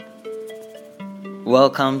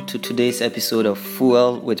Welcome to today's episode of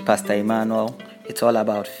Fuel with Pastor Emmanuel. It's all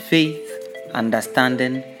about faith,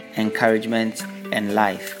 understanding, encouragement, and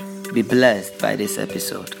life. Be blessed by this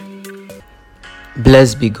episode.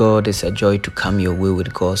 Blessed be God, it's a joy to come your way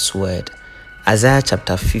with God's word. Isaiah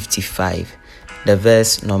chapter 55, the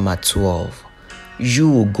verse number 12.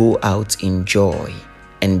 You will go out in joy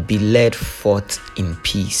and be led forth in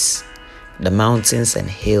peace. The mountains and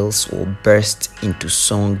hills will burst into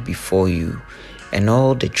song before you, and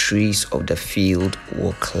all the trees of the field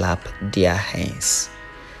will clap their hands.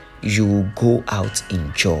 You will go out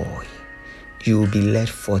in joy. You will be led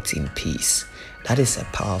forth in peace. That is a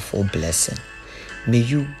powerful blessing. May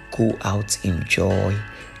you go out in joy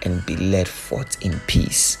and be led forth in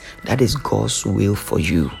peace. That is God's will for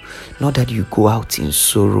you. Not that you go out in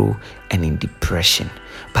sorrow and in depression,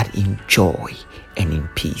 but in joy and in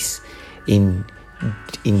peace. In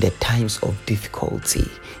the times of difficulty,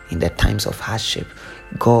 in the times of hardship,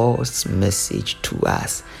 God's message to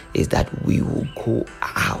us is that we will go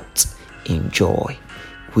out in joy.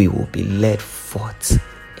 We will be led forth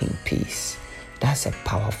in peace. That's a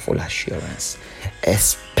powerful assurance.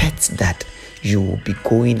 Expect that you will be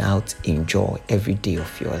going out in joy every day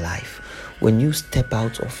of your life. When you step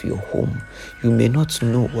out of your home, you may not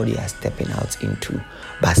know what you are stepping out into,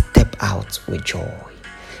 but step out with joy.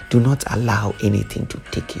 Do not allow anything to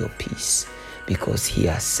take your peace, because he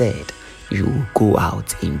has said you will go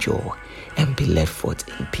out in joy and be led forth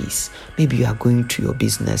in peace. Maybe you are going to your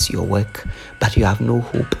business, your work, but you have no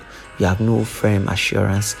hope. You have no firm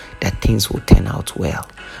assurance that things will turn out well.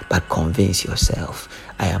 But convince yourself,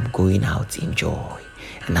 I am going out in joy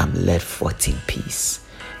and I'm led forth in peace.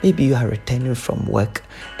 Maybe you are returning from work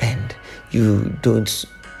and you don't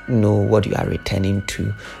know what you are returning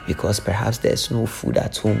to, because perhaps there's no food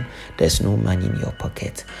at home, there's no money in your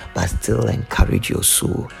pocket, but still encourage your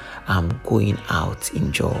soul. I'm going out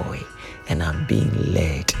in joy and I'm being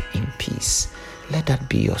led in peace. Let that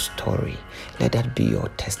be your story. Let that be your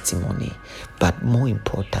testimony. But more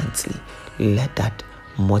importantly, let that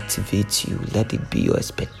motivate you. Let it be your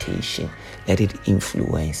expectation. Let it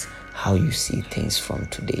influence how you see things from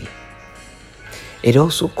today. It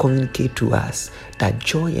also communicates to us that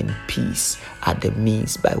joy and peace are the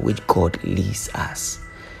means by which God leads us.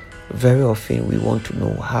 Very often we want to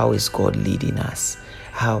know, how is God leading us?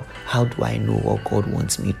 How do I know what God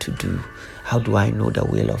wants me to do? How do I know the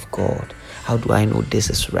will of God? How do I know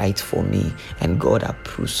this is right for me and God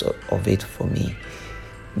approves of it for me?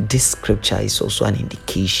 This scripture is also an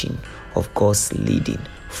indication of God's leading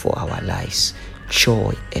for our lives.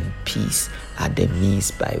 Joy and peace are the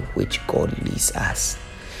means by which God leads us.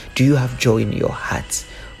 Do you have joy in your heart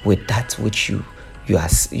with that which you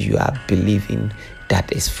are believing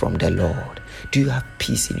that is from the Lord? Do you have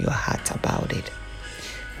peace in your heart about it?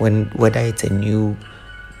 Whether it's a new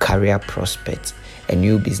career prospect, a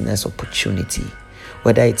new business opportunity,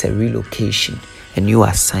 whether it's a relocation, a new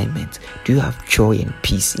assignment, do you have joy and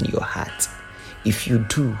peace in your heart? If you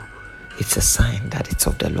do, it's a sign that it's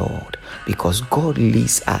of the Lord, because God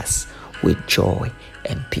leads us with joy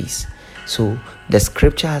and peace. So the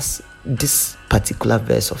scriptures, this particular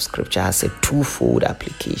verse of scripture has a twofold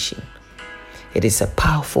application. It is a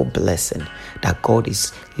powerful blessing that God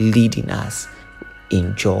is leading us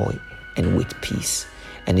in joy and with peace.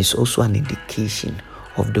 And it's also an indication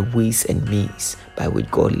of the ways and means by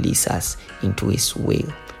which God leads us into his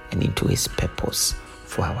will and into his purpose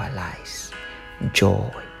for our lives.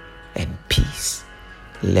 Joy and peace.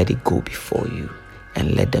 Let it go before you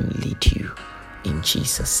and let them lead you in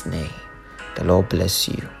Jesus' name. The Lord bless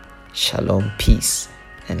you. Shalom, peace,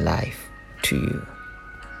 and life to you.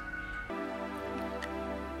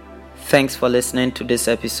 Thanks for listening to this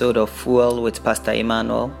episode of Fuel with Pastor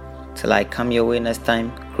Emmanuel. Till I come your way next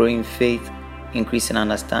time, grow in faith, increase in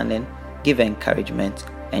understanding, give encouragement,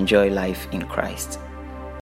 enjoy life in Christ.